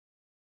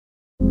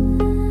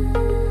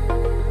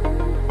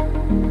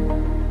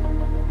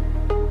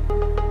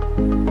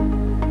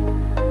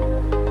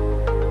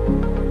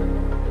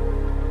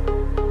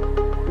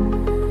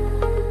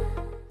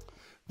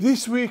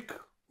This week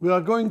we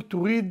are going to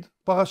read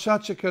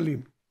Parashat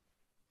Shkalim.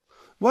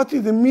 What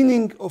is the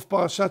meaning of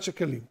Parashat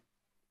Shkalim?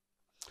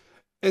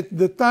 At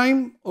the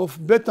time of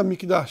Bet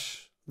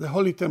HaMikdash, the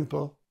Holy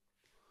Temple,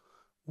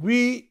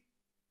 we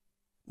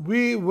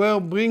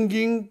were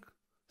bringing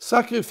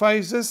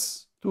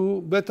sacrifices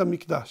to Bet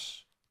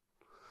HaMikdash.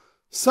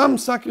 Some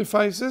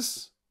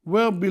sacrifices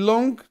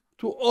belong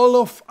to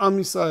all of Am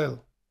Yisrael.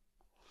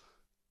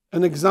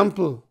 An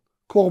example,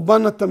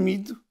 Korban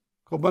HaTamid.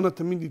 Korban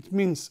HaTamid, it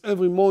means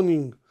every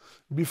morning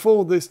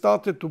before they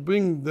started to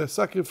bring the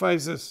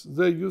sacrifices,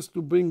 they used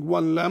to bring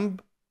one lamb.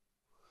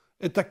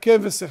 את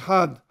הכבש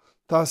אחד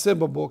תעשה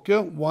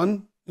בבוקר,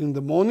 one in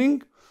the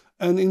morning,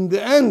 and in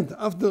the end,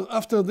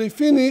 after they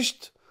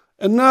finished,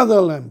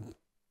 another lamb.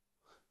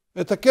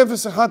 את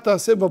הכבש אחד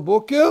תעשה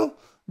בבוקר,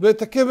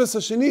 ואת הכבש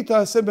השני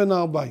תעשה בין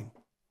הארבעים.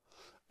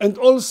 And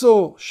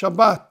also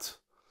Shabbat,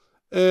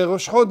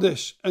 Rosh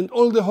Chodesh, and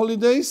all the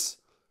holidays,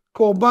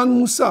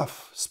 Korban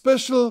Musaf,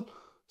 special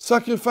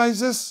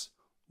sacrifices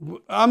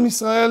Am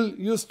Yisrael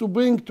used to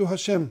bring to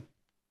Hashem.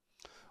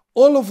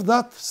 All of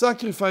that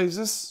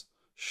sacrifices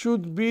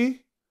should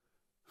be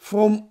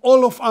from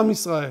all of Am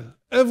Yisrael.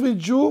 Every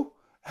Jew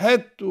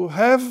had to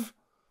have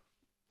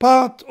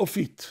part of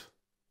it.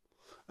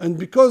 And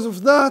because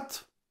of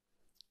that,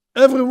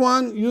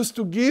 everyone used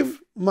to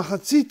give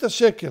Machatzit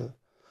Hashekel,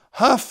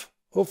 half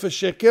of a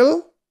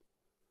shekel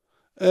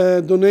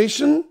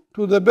donation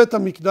to the Bet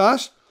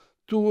HaMikdash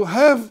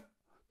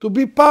to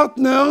be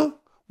partner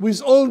with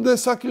all the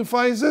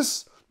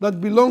sacrifices that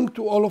belong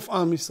to all of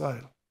Am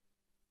Yisrael.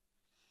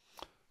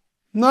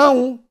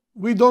 Now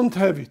we don't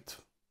have it.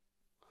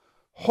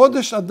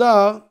 Chodesh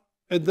Adar,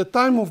 at the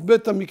time of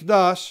Bet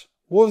HaMikdash,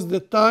 was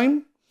the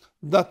time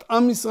that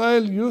Am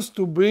Yisrael used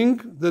to bring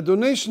the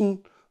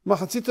donation,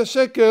 Machatzit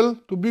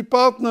Hashekel, to be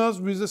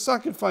partners with the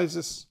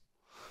sacrifices.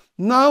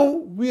 Now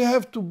we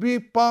have to be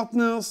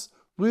partners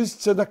with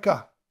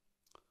tzedakah.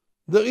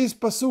 There is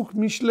pasuk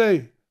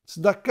Mishlei,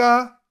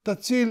 tzedakah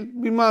tatzil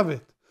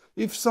mimavet.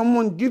 If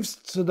someone gives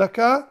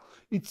tzedakah,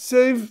 it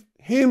saves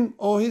him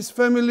or his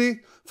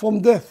family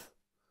from death.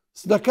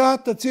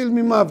 Tzedakah tatzil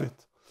mimavet.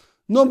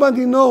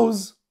 Nobody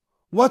knows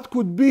what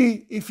could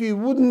be if he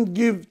wouldn't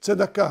give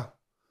tzedakah.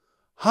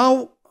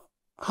 How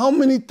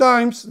many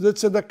times the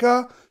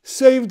tzedakah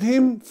saved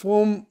him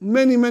from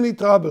many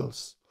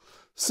troubles.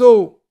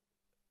 So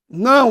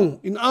now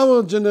in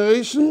our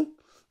generation,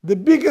 the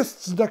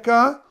biggest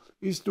tzedakah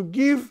is to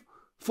give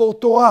for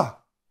Torah,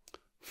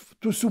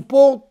 to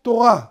support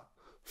Torah,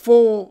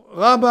 for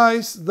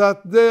rabbis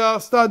that they are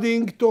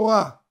studying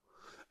Torah,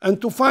 and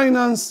to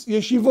finance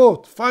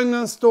yeshivot,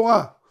 finance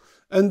Torah.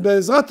 And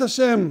Be'ezrat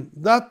Hashem,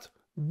 that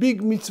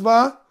big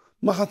mitzvah,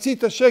 Machatzit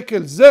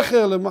Hashekel,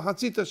 zecher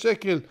leMachatzit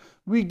Hashekel,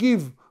 we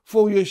give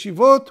for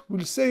yeshivot,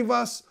 will save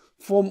us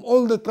from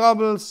all the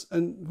troubles,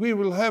 and we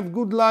will have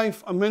good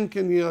life. Amen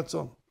ken yeh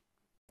ratzon.